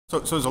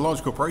So as a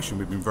large corporation,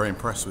 we've been very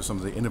impressed with some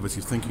of the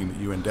innovative thinking that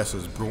UNDESA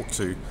has brought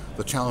to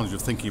the challenge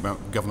of thinking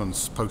about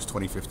governance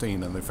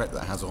post-2015 and the effect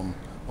that has on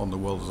the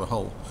world as a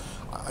whole.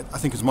 I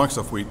think as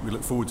Microsoft, we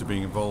look forward to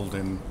being involved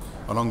in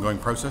an ongoing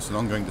process, an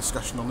ongoing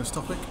discussion on this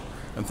topic,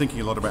 and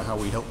thinking a lot about how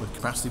we help with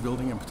capacity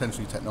building and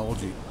potentially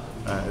technology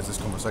as this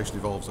conversation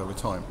evolves over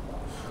time.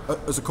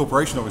 As a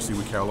corporation, obviously,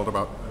 we care a lot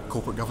about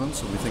corporate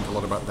governance, and we think a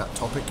lot about that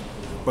topic,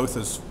 both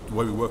as the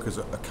way we work as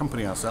a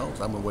company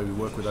ourselves and the way we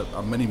work with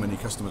our many, many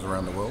customers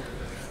around the world.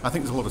 I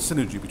think there's a lot of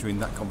synergy between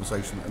that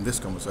conversation and this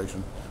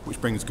conversation,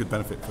 which brings good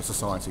benefit for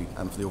society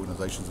and for the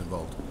organizations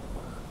involved.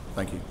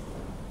 Thank you.